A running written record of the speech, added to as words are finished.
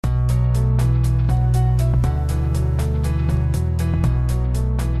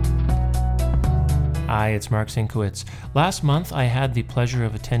Hi, it's Mark Sinkowitz. Last month, I had the pleasure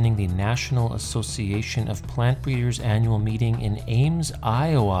of attending the National Association of Plant Breeders annual meeting in Ames,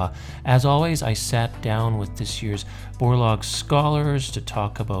 Iowa. As always, I sat down with this year's Borlaug Scholars to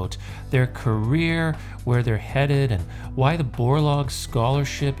talk about their career, where they're headed, and why the Borlaug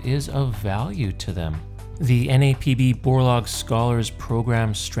Scholarship is of value to them. The NAPB Borlaug Scholars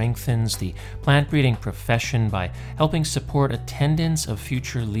Program strengthens the plant breeding profession by helping support attendance of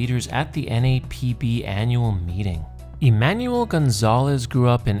future leaders at the NAPB annual meeting. Emmanuel Gonzalez grew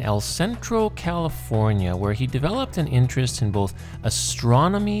up in El Centro, California, where he developed an interest in both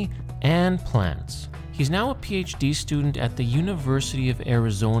astronomy and plants. He's now a PhD student at the University of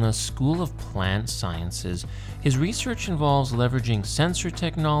Arizona School of Plant Sciences. His research involves leveraging sensor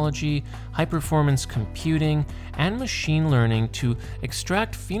technology, high-performance computing, and machine learning to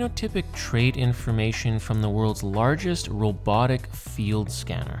extract phenotypic trait information from the world's largest robotic field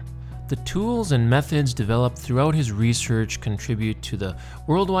scanner. The tools and methods developed throughout his research contribute to the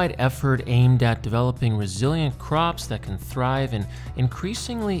worldwide effort aimed at developing resilient crops that can thrive in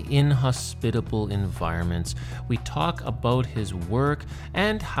increasingly inhospitable environments. We talk about his work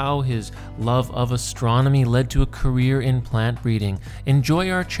and how his love of astronomy led to a career in plant breeding. Enjoy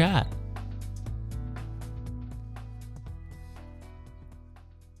our chat.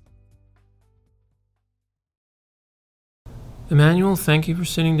 Emmanuel, thank you for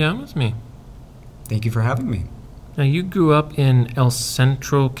sitting down with me. Thank you for having me. Now, you grew up in El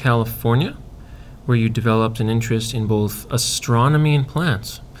Centro, California, where you developed an interest in both astronomy and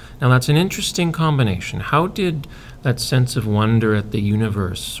plants. Now, that's an interesting combination. How did that sense of wonder at the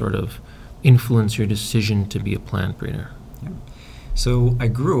universe sort of influence your decision to be a plant breeder? Yeah. So I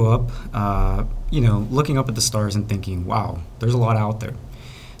grew up, looking up at the stars and thinking, wow, there's a lot out there.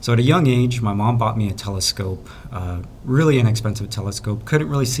 So at a young age, my mom bought me a telescope, really inexpensive telescope. Couldn't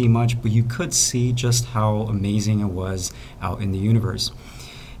really see much, but you could see just how amazing it was out in the universe.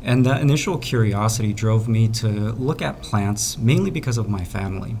 And that initial curiosity drove me to look at plants, mainly because of my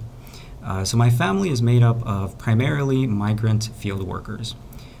family. So my family is made up of primarily migrant field workers.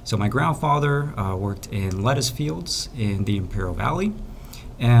 So my grandfather worked in lettuce fields in the Imperial Valley,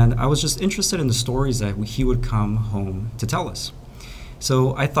 and I was just interested in the stories that he would come home to tell us.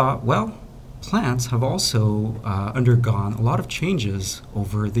 So I thought, well, plants have also undergone a lot of changes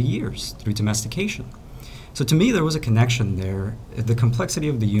over the years through domestication. So to me, there was a connection there, the complexity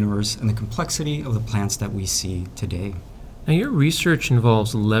of the universe and the complexity of the plants that we see today. Now, your research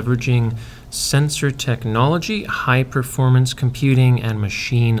involves leveraging sensor technology, high-performance computing, and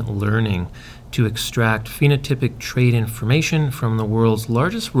machine learning to extract phenotypic trait information from the world's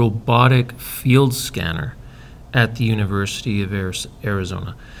largest robotic field scanner at the University of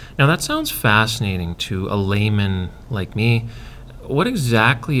Arizona. Now, that sounds fascinating to a layman like me. What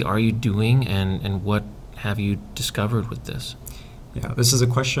exactly are you doing, and what have you discovered with this? Yeah, this is a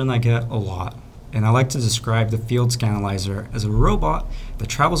question I get a lot. And I like to describe the field scannalyzer as a robot that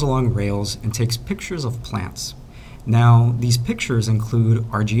travels along rails and takes pictures of plants. Now, these pictures include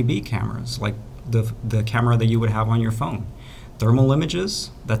RGB cameras, like the camera that you would have on your phone, thermal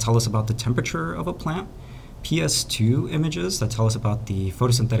images that tell us about the temperature of a plant, PS2 images that tell us about the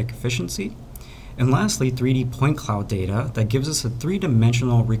photosynthetic efficiency, and lastly, 3D point cloud data that gives us a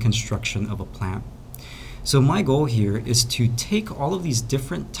three-dimensional reconstruction of a plant. So my goal here is to take all of these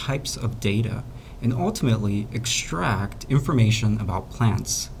different types of data and ultimately extract information about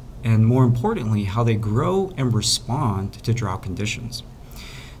plants, and more importantly, how they grow and respond to drought conditions.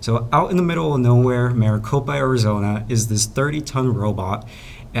 So out in the middle of nowhere, Maricopa, Arizona, is this 30-ton robot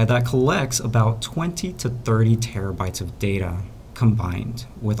that collects about 20 to 30 terabytes of data combined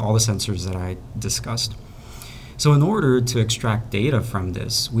with all the sensors that I discussed. So in order to extract data from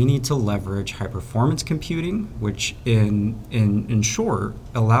this, we need to leverage high-performance computing, which in short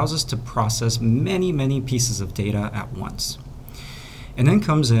allows us to process many pieces of data at once. And then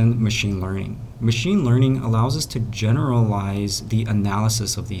comes in machine learning. Machine learning allows us to generalize the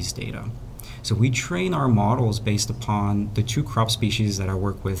analysis of these data. So we train our models based upon the two crop species that I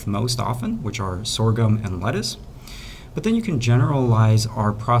work with most often, which are sorghum and lettuce. But then you can generalize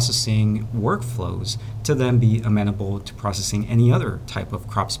our processing workflows to then be amenable to processing any other type of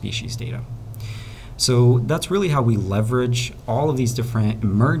crop species data. So that's really how we leverage all of these different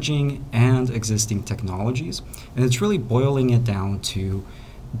emerging and existing technologies. And it's really boiling it down to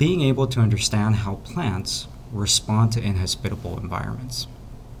being able to understand how plants respond to inhospitable environments.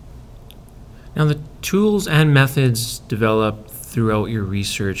 Now, the tools and methods developed throughout your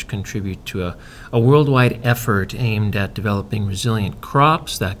research contribute to a worldwide effort aimed at developing resilient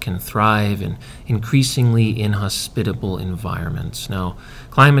crops that can thrive in increasingly inhospitable environments. Now,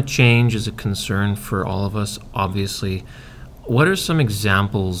 climate change is a concern for all of us, obviously. What are some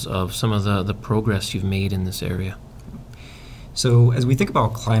examples of some of the progress you've made in this area? So as we think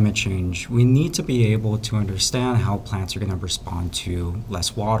about climate change, we need to be able to understand how plants are going to respond to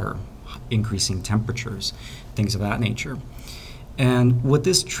less water, increasing temperatures, things of that nature. And what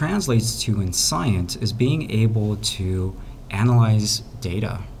this translates to in science is being able to analyze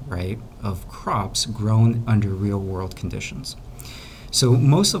data, right, of crops grown under real-world conditions. So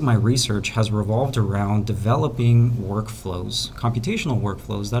most of my research has revolved around developing workflows, computational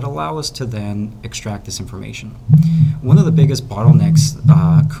workflows that allow us to then extract this information. One of the biggest bottlenecks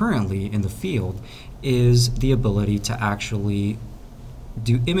currently in the field is the ability to actually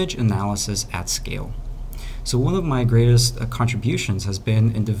do image analysis at scale. So one of my greatest contributions has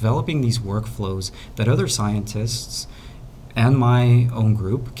been in developing these workflows that other scientists and my own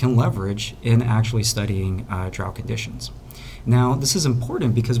group can leverage in actually studying drought conditions. Now, this is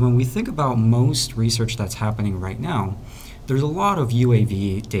important because when we think about most research that's happening right now, there's a lot of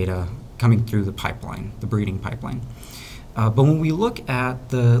UAV data coming through the pipeline, the breeding pipeline. But when we look at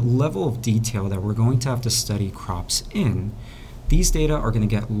the level of detail that we're going to have to study crops in, these data are going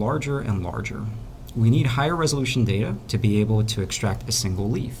to get larger and larger. We need higher resolution data to be able to extract a single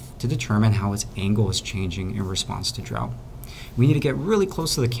leaf to determine how its angle is changing in response to drought. We need to get really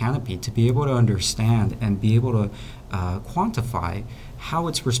close to the canopy to be able to understand and be able to quantify how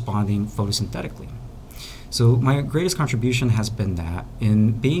it's responding photosynthetically. So my greatest contribution has been that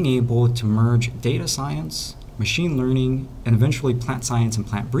in being able to merge data science, machine learning, and eventually plant science and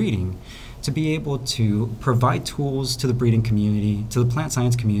plant breeding to be able to provide tools to the breeding community, to the plant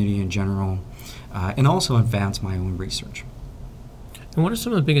science community in general, and also advance my own research. And what are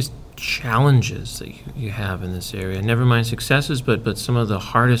some of the biggest challenges that you have in this area? Never mind successes, but some of the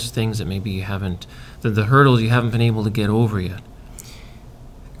hardest things that maybe you haven't, the hurdles you haven't been able to get over yet.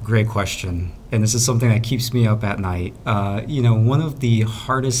 Great question. And this is something that keeps me up at night. One of the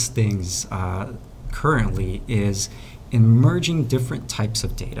hardest things currently is in merging different types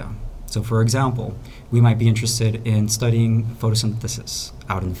of data. So for example, we might be interested in studying photosynthesis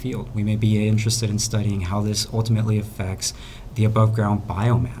out in the field. We may be interested in studying how this ultimately affects the above ground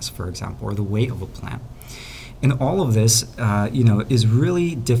biomass, for example, or the weight of a plant. And all of this, is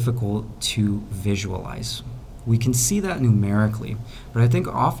really difficult to visualize. We can see that numerically, but I think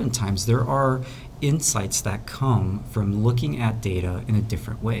oftentimes there are insights that come from looking at data in a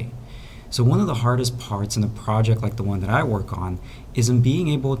different way. So one of the hardest parts in a project like the one that I work on is in being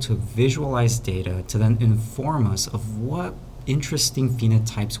able to visualize data to then inform us of what interesting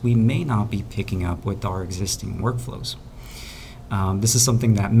phenotypes we may not be picking up with our existing workflows. This is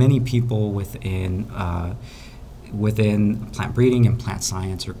something that many people within plant breeding and plant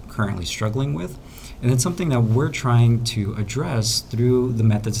science are currently struggling with. And it's something that we're trying to address through the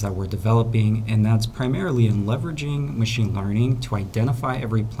methods that we're developing, and that's primarily in leveraging machine learning to identify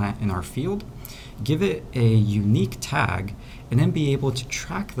every plant in our field, give it a unique tag, and then be able to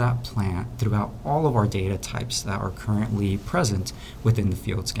track that plant throughout all of our data types that are currently present within the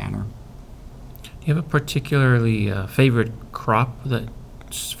field scanner. Do you have a particularly favorite crop that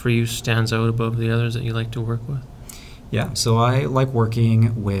for you stands out above the others that you like to work with? Yeah, so I like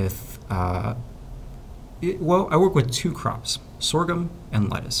working with I work with two crops, sorghum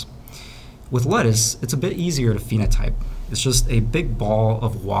and lettuce. With lettuce, it's a bit easier to phenotype. It's just a big ball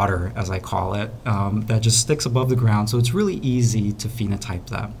of water, as I call it, that just sticks above the ground, so it's really easy to phenotype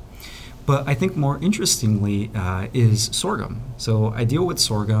that. But I think more interestingly is sorghum. So I deal with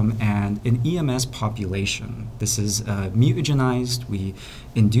sorghum and an EMS population. This is mutagenized. We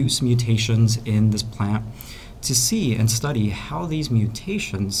induce mutations in this plant to see and study how these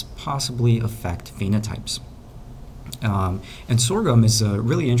mutations possibly affect phenotypes. And sorghum is a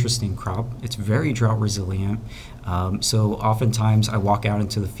really interesting crop. It's very drought resilient. So oftentimes I walk out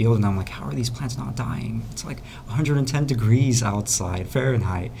into the field and I'm like, how are these plants not dying? It's like 110 degrees outside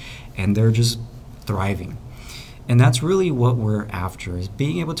Fahrenheit, and they're just thriving. And that's really what we're after, is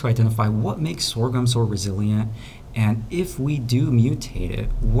being able to identify what makes sorghum so resilient, and if we do mutate it,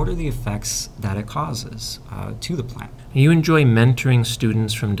 what are the effects that it causes to the plant? You enjoy mentoring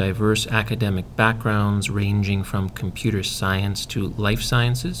students from diverse academic backgrounds, ranging from computer science to life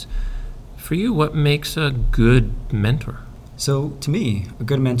sciences. For you, what makes a good mentor? So to me, a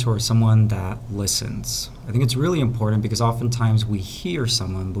good mentor is someone that listens. I think it's really important because oftentimes we hear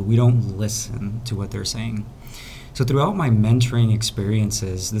someone, but we don't listen to what they're saying. So throughout my mentoring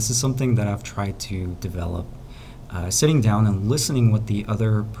experiences, this is something that I've tried to develop. sitting down and listening what the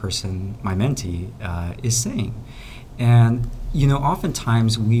other person, my mentee, is saying. And,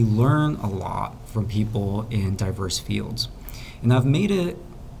 oftentimes we learn a lot from people in diverse fields. And I've made it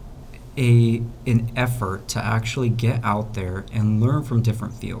an effort to actually get out there and learn from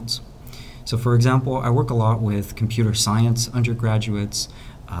different fields. So, for example, I work a lot with computer science undergraduates,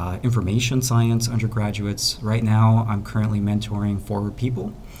 information science undergraduates. Right now, I'm currently mentoring 4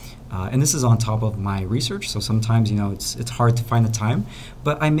 people. And this is on top of my research, so sometimes, it's hard to find the time.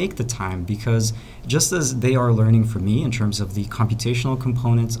 But I make the time because just as they are learning from me in terms of the computational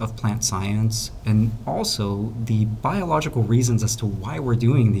components of plant science and also the biological reasons as to why we're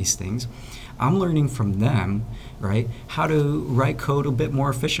doing these things, I'm learning from them, right, how to write code a bit more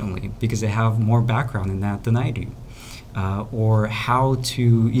efficiently because they have more background in that than I do. Or how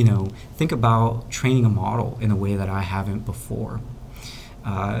to, think about training a model in a way that I haven't before.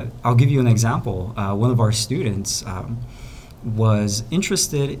 I'll give you an example. One of our students was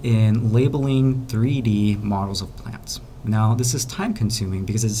interested in labeling 3D models of plants. Now, this is time consuming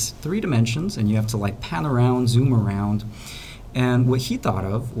because it's 3 dimensions and you have to pan around, zoom around. And what he thought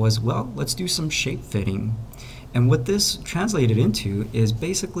of was, well, let's do some shape fitting. And what this translated into is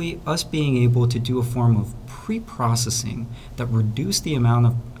basically us being able to do a form of pre-processing that reduced the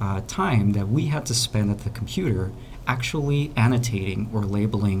amount of time that we had to spend at the computer actually annotating or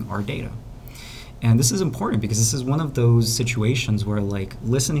labeling our data. And this is important because this is one of those situations where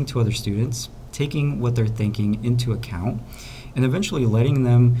listening to other students, taking what they're thinking into account, and eventually letting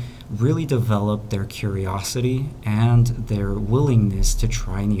them really develop their curiosity and their willingness to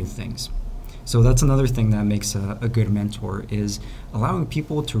try new things. So that's another thing that makes a good mentor is allowing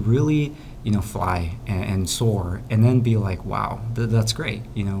people to really, fly and soar and then be like, wow, that's great.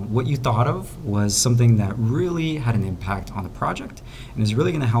 What you thought of was something that really had an impact on the project and is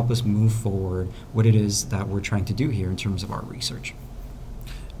really going to help us move forward what it is that we're trying to do here in terms of our research.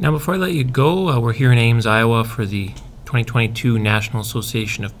 Now, before I let you go, we're here in Ames, Iowa for the 2022 National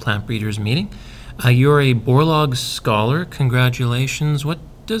Association of Plant Breeders meeting. You're a Borlaug Scholar. Congratulations. What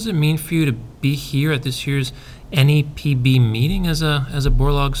does it mean for you to be here at this year's NAPB meeting as a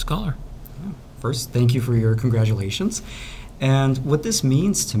Borlaug Scholar? First, thank you for your congratulations. And what this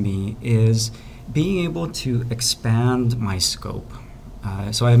means to me is being able to expand my scope.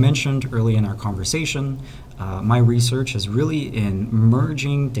 So I mentioned early in our conversation, my research is really in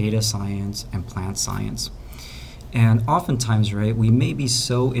merging data science and plant science. And oftentimes, right, we may be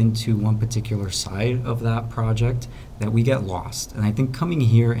so into one particular side of that project that we get lost. And I think coming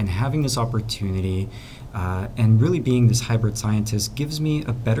here and having this opportunity and really being this hybrid scientist gives me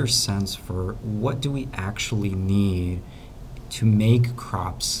a better sense for what do we actually need to make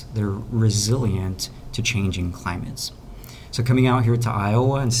crops that are resilient to changing climates. So coming out here to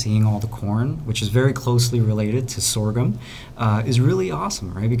Iowa and seeing all the corn, which is very closely related to sorghum, is really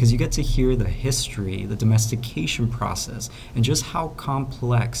awesome, right? Because you get to hear the history, the domestication process, and just how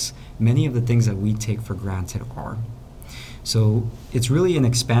complex many of the things that we take for granted are. So it's really in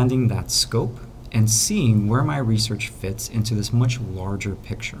expanding that scope and seeing where my research fits into this much larger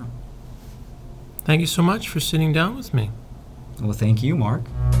picture. Thank you so much for sitting down with me. Well, thank you, Mark.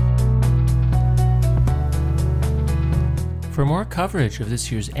 For more coverage of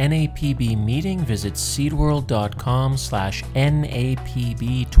this year's NAPB meeting, visit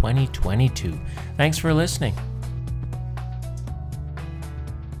seedworld.com/NAPB2022. Thanks for listening.